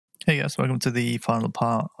Hey guys, welcome to the final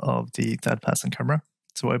part of the third-person camera.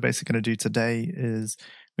 So what we're basically going to do today is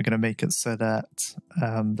we're going to make it so that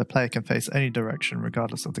the player can face any direction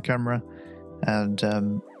regardless of the camera, and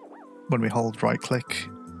when we hold right-click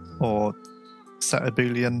or set a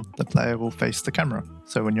boolean, the player will face the camera.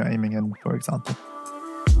 So when you're aiming in, for example.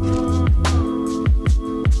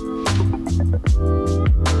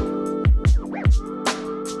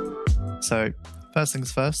 So first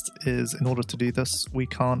things first is, in order to do this, we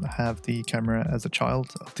can't have the camera as a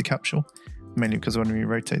child of the capsule, mainly because when we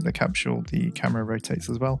rotate the capsule, the camera rotates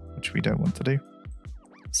as well, which we don't want to do.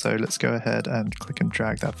 So let's go ahead and click and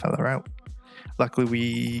drag that fella out. Luckily,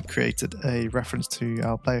 we created a reference to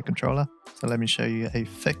our player controller. So let me show you a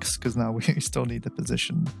fix, because now we still need the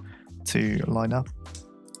position to line up.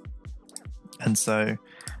 And so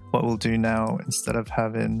what we'll do now, instead of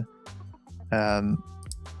having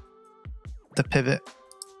the pivot,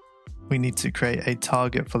 we need to create a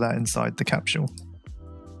target for that inside the capsule.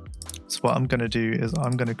 So what I'm going to do is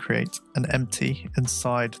I'm going to create an empty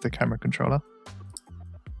inside the camera controller.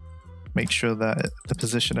 Make sure that the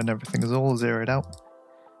position and everything is all zeroed out.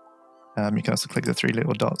 You can also click the three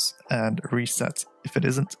little dots and reset if it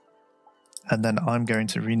isn't. And then I'm going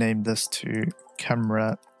to rename this to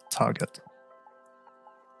camera target.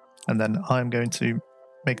 And then I'm going to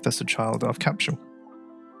make this a child of capsule.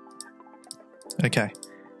 Okay,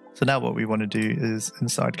 so now what we want to do is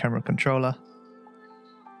inside camera controller,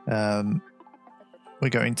 we're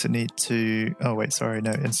going to need to,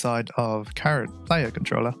 inside of player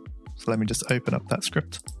controller. So let me just open up that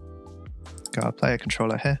script. Got our player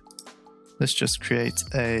controller here. Let's just create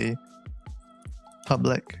a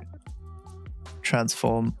public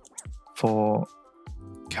transform for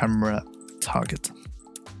camera target.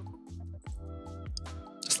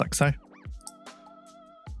 Just like so.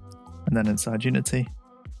 And then inside Unity,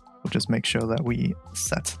 we'll just make sure that we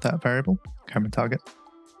set that variable, camera target.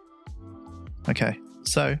 Okay,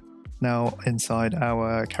 so now inside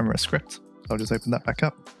our camera script, I'll just open that back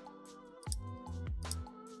up.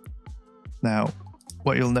 Now,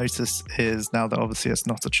 what you'll notice is now that obviously it's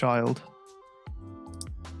not a child,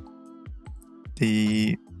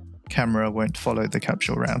 the camera won't follow the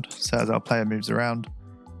capsule around. So as our player moves around,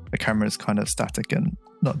 the camera is kind of static and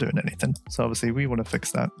not doing anything. So obviously we want to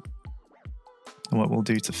fix that. And what we'll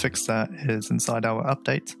do to fix that is inside our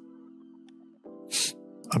update,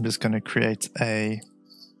 I'm just going to create a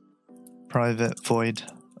private void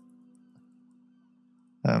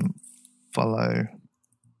follow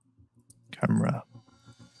camera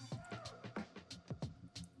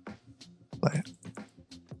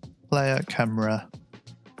player camera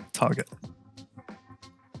target.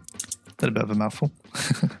 That's a bit of a mouthful.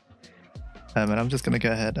 And I'm just going to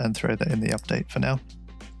go ahead and throw that in the update for now.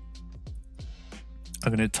 I'm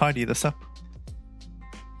going to tidy this up.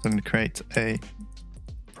 So I'm going to create a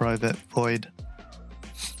private void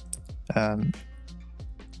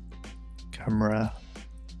camera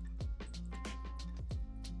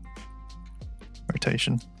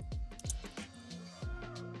rotation.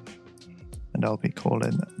 And I'll be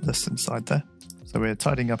calling this inside there. So we're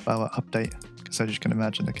tidying up our update, because as you can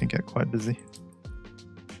imagine, it can get quite busy.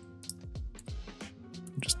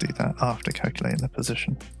 Just do that after calculating the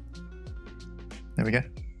position. There we go.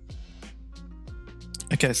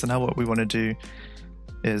 Okay, so now what we want to do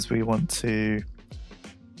is we want to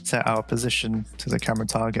set our position to the camera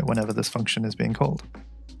target whenever this function is being called.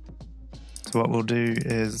 So what we'll do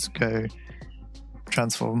is go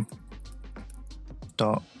transform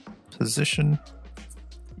dot position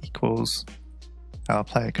equals our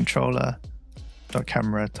player controller dot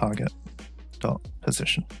camera target dot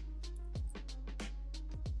position.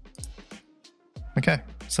 Okay,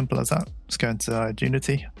 simple as that. Let's go into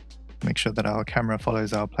Unity, make sure that our camera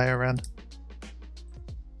follows our player around.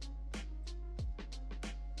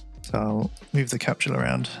 So I'll move the capsule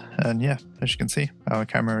around, and yeah, as you can see, our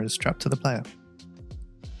camera is strapped to the player.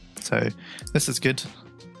 So this is good.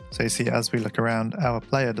 So you see, as we look around, our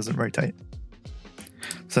player doesn't rotate.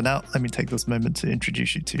 So now let me take this moment to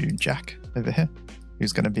introduce you to Jack over here,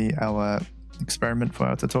 who's going to be our experiment for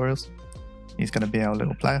our tutorials. He's going to be our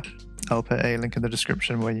little player. I'll put a link in the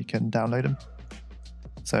description where you can download him.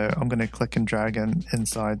 So I'm going to click and drag him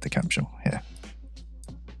inside the capsule here.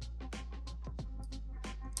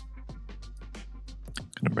 I'm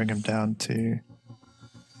going to bring him down to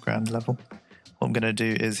ground level. What I'm going to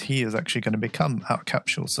do is he is actually going to become our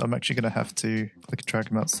capsule. So I'm actually going to have to click and drag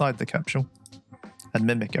him outside the capsule and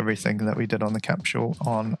mimic everything that we did on the capsule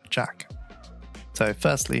on Jack. So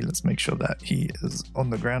firstly, let's make sure that he is on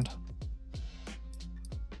the ground.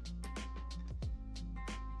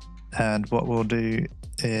 And what we'll do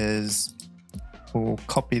is we'll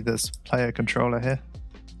copy this player controller here.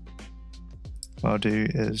 What I'll do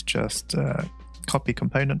is just copy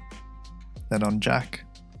component, then on Jack,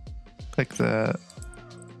 click the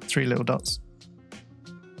 3 little dots,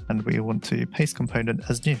 and we want to paste component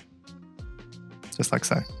as new, just like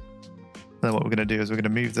so. Then what we're going to do is we're going to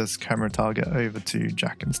move this camera target over to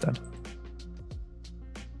Jack instead.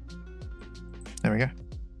 There we go.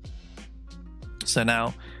 So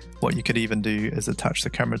now what you could even do is attach the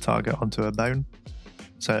camera target onto a bone.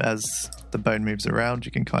 So as the bone moves around,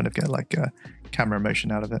 you can kind of get like a camera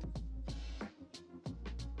motion out of it.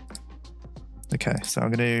 Okay, so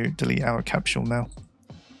I'm going to delete our capsule now.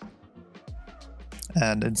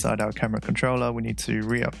 And inside our camera controller, we need to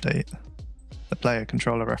re-update the player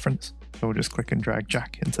controller reference. So we'll just click and drag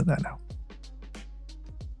Jack into there now.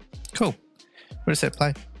 Cool. We'll just hit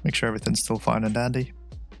play, make sure everything's still fine and dandy.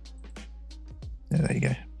 Yeah, there you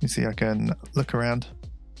go. You see I can look around,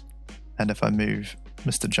 and if I move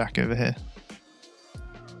Mr. Jack over here,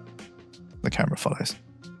 the camera follows.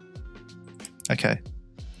 Okay,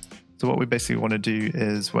 so what we basically want to do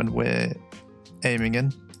is when we're aiming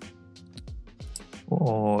in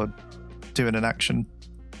or doing an action,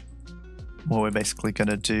 what we're basically going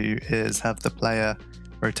to do is have the player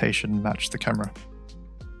rotation match the camera.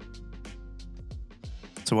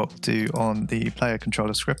 So what we'll do on the player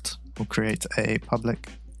controller script, we'll create a public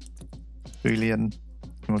Boolean, and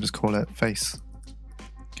we'll just call it face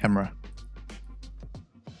camera.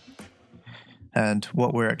 And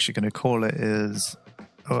what we're actually going to call it is,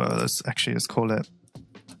 let's call it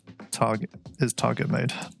target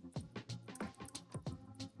mode.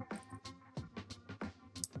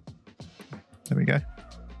 There we go.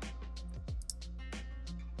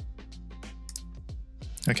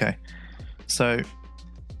 Okay, so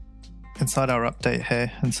inside our update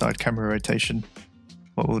here, inside camera rotation,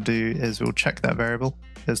 what we'll do is we'll check that variable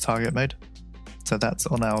as target mode. So that's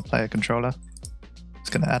on our player controller.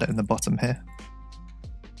 Just going to add it in the bottom here.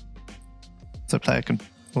 So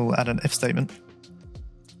we'll add an if statement.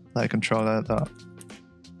 Player controller that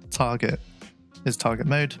target is target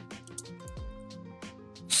mode.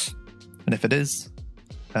 And if it is,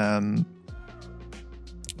 we'll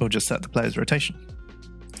just set the player's rotation.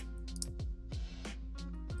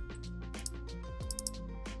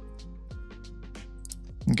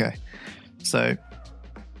 Okay, so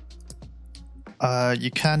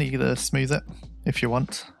you can either smooth it if you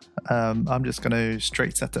want. I'm just going to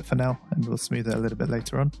straight set it for now, and we'll smooth it a little bit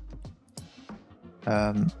later on.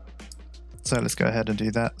 So let's go ahead and do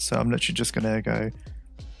that. So I'm literally just going to go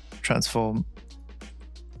transform.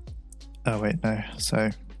 Oh wait, no.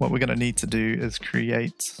 So what we're going to need to do is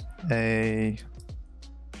create a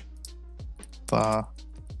var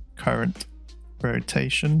current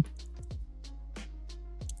rotation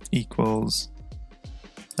equals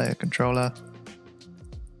player controller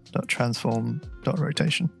dot transform dot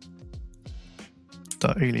rotation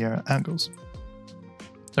dot Euler angles.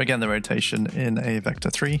 So again, the rotation in a vector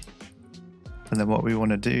 3, and then what we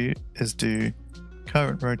want to do is do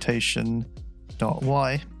current rotation dot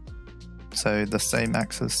y, so the same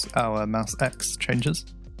axis our mouse X changes,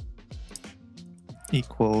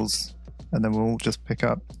 equals, and then we'll just pick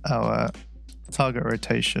up our target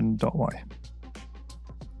rotation dot y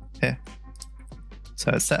here.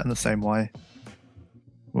 So it's set in the same way.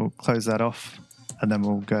 We'll close that off, and then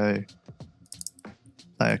we'll go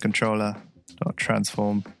player controller dot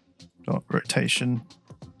transform dot rotation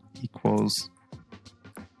equals,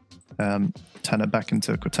 turn it back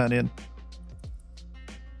into a quaternion.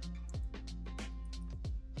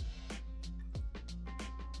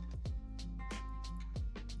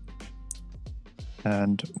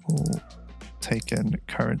 And we'll take in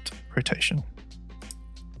current rotation.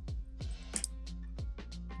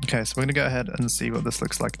 Okay, so we're going to go ahead and see what this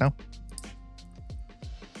looks like now.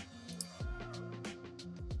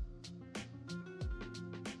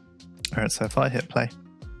 Alright, so if I hit play,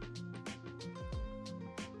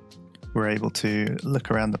 we're able to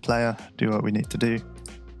look around the player, do what we need to do,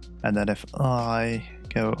 and then if I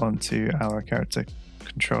go onto our character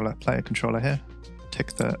controller, player controller here,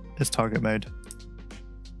 tick the is target mode,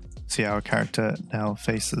 see our character now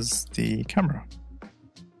faces the camera,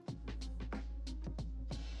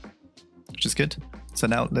 which is good. So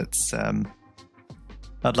now let's,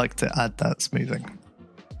 I'd like to add that smoothing.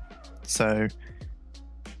 So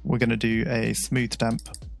we're going to do a smooth damp.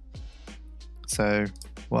 So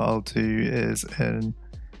what I'll do is in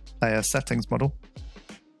player settings model,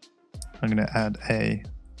 I'm going to add a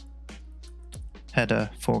header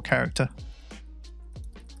for character.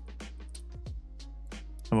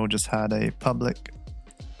 And we'll just add a public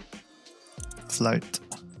float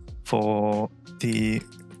for the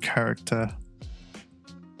character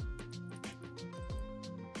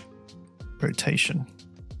rotation,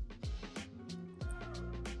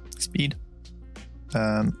 speed,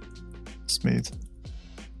 smooth.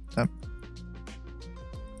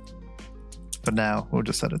 For now, we'll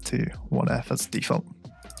just set it to 1F as default.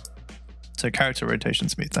 So character rotation,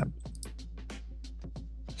 smooth damp.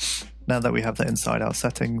 Now that we have that inside our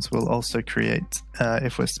settings, we'll also create,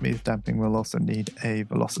 if we're smooth damping, we'll also need a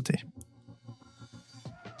velocity.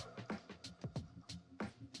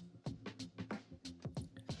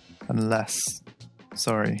 Unless,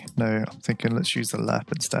 sorry, no, I'm thinking let's use a lap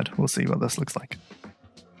instead. We'll see what this looks like.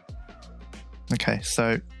 Okay,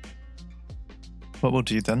 so what we'll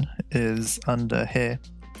do then is under here,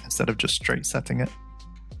 instead of just straight setting it,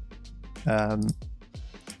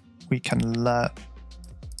 we can let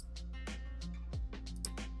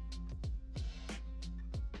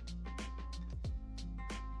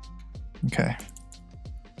go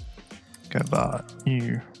bar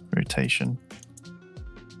new rotation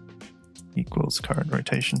equals current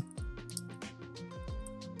rotation.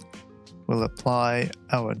 We'll apply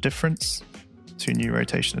our difference to new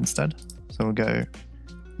rotation instead. So we'll go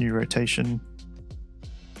new rotation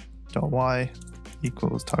dot y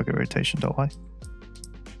equals target rotation dot y.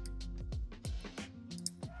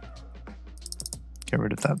 Get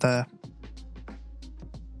rid of that there.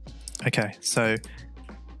 Okay, so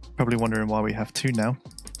probably wondering why we have two now,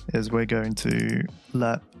 is we're going to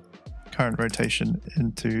let current rotation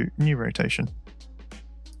into new rotation.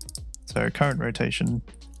 So current rotation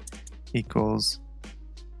equals,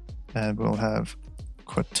 and we'll have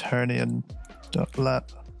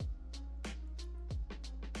quaternion.lap.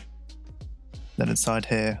 Then inside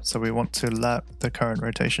here, so we want to lap the current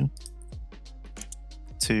rotation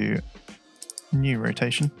to new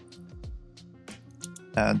rotation.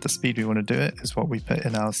 And the speed we want to do it is what we put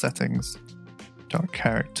in our settings.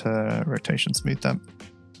 .character rotation smooth damp.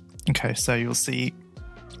 Okay, so you'll see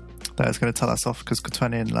that it's going to tell us off because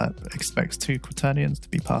Quaternion lap expects two quaternions to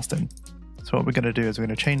be passed in. So what we're going to do is we're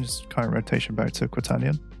going to change current rotation back to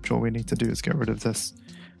quaternion, which all we need to do is get rid of this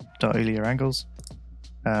Euler angles.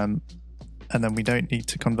 And then we don't need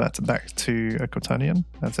to convert it back to a quaternion,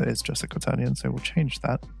 as it is just a quaternion, so we'll change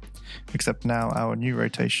that. Except now our new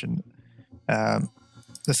rotation,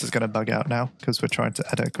 this is going to bug out now because we're trying to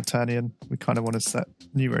edit quaternion. We kind of want to set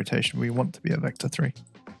new rotation. We want to be a vector 3.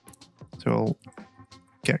 So we'll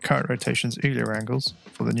get current rotation's Euler angles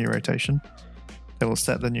for the new rotation. Then we'll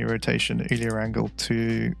set the new rotation Euler angle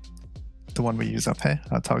to the one we use up here,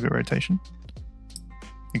 our target rotation.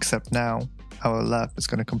 Except now our lap is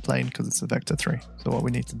going to complain because it's a vector 3. So what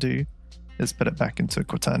we need to do is put it back into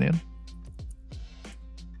quaternion.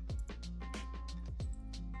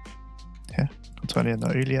 Here,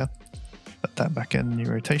 quaternion.Euler. Put that back in new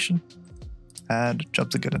rotation. And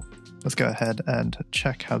jobs are good. Let's go ahead and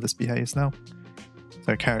check how this behaves now.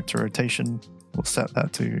 So character rotation, we'll set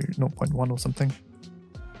that to 0.1 or something.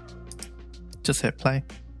 Just hit play,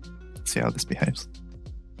 see how this behaves.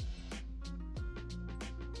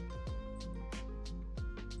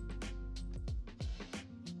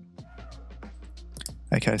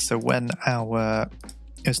 Okay, so when our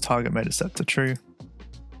target mode is set to true,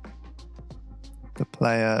 the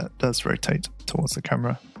player does rotate towards the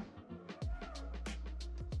camera.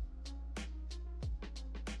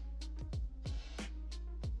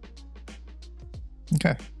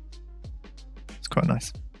 Okay, it's quite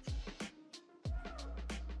nice.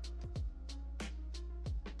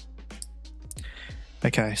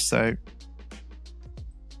 Okay, so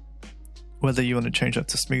whether you want to change that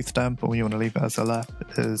to smooth damp or you want to leave it as a lap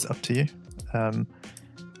is up to you.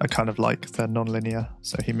 I kind of like the non-linear,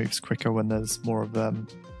 so he moves quicker when there's more of an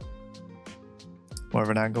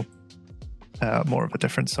angle, more of a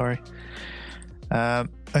difference, sorry.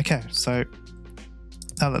 Okay, so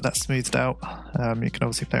now that that's smoothed out, you can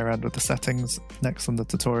obviously play around with the settings. Next on the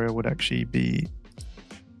tutorial would actually be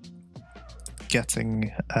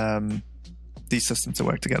getting these systems to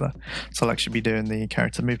work together. So I'll actually be doing the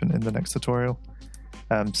character movement in the next tutorial.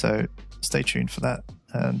 So stay tuned for that,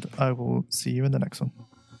 and I will see you in the next one.